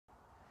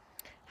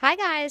Hi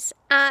guys!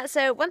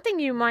 So one thing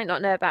you might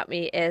not know about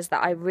me is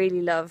that I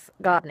really love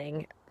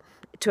gardening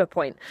to a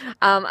point.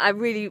 One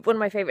of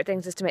my favourite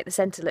things is to make the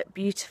centre look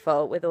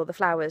beautiful with all the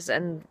flowers,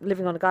 and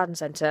living on a garden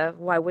centre,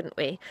 why wouldn't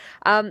we?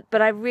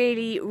 But I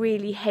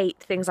really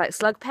hate things like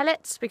slug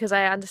pellets because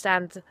I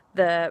understand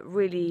the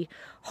really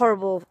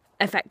horrible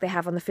effect they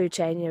have on the food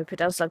chain. You know, put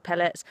down slug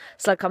pellets,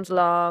 slug comes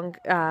along,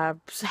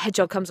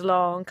 hedgehog comes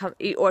along,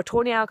 or a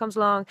tawny owl comes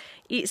along,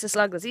 eats a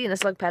slug that's eating a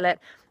slug pellet,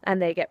 and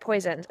they get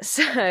poisoned.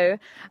 So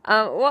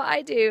what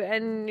I do,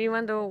 and you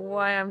wonder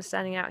why I'm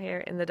standing out here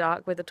in the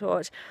dark with a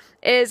torch,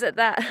 is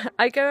that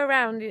I go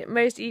around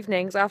most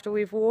evenings after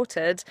we've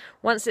watered,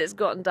 once it's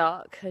gotten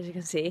dark, as you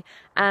can see,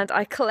 and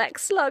I collect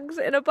slugs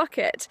in a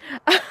bucket.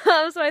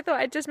 So I thought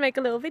I'd just make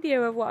a little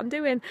video of what I'm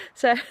doing.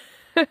 So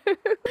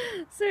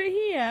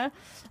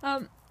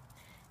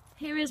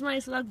here is my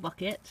slug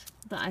bucket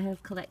that I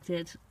have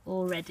collected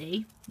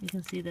already. You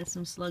can see there's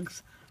some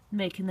slugs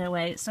making their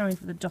way. Sorry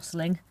for the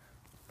jostling.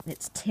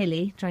 It's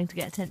Tilly trying to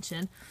get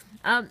attention.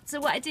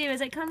 So what I do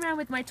is I come around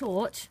with my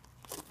torch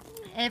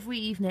every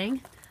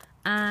evening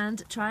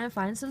and try and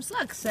find some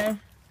slugs. So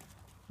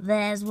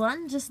there's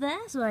one just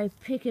there, so I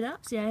pick it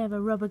up. See, I have a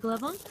rubber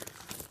glove on,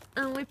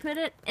 and we put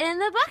it in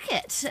the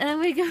bucket and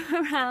we go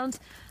around.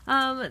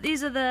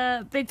 These are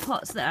the big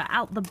pots that are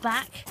out the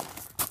back.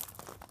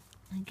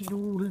 I get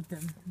all of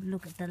them.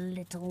 Look at the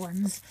little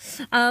ones.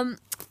 And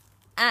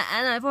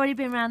I've already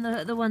been around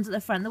the ones at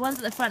the front. The ones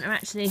at the front are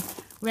actually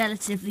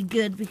relatively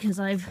good because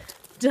I've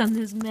done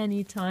this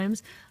many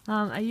times.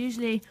 I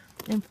usually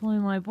employ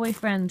my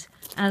boyfriend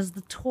as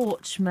the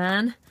torch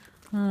man.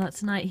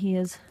 Tonight he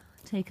has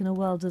taken a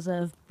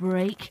well-deserved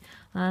break,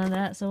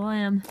 and so I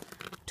am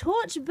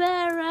torch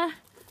bearer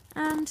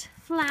and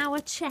flower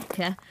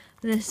checker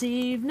this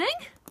evening.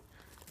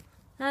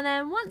 And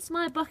then once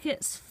my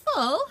bucket's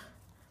full,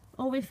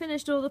 or we've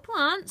finished all the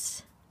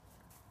plants,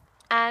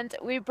 and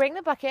we bring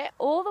the bucket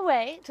all the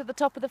way to the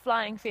top of the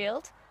flying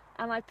field,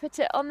 and I put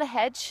it on the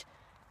hedge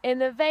in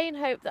the vain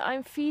hope that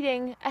I'm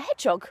feeding a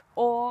hedgehog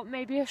or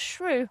maybe a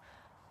shrew,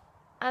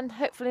 and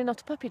hopefully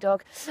not a puppy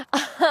dog.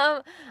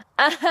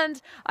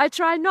 And I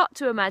try not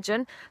to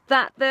imagine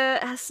that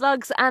the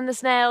slugs and the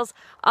snails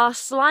are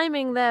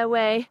sliming their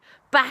way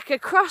back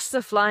across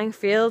the flying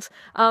field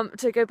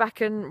to go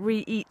back and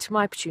re-eat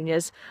my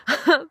petunias.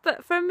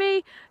 But from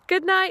me,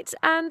 good night,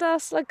 and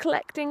slug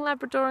collecting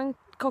Labrador and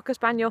Cocker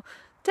Spaniel.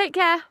 Take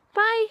care.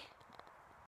 Bye.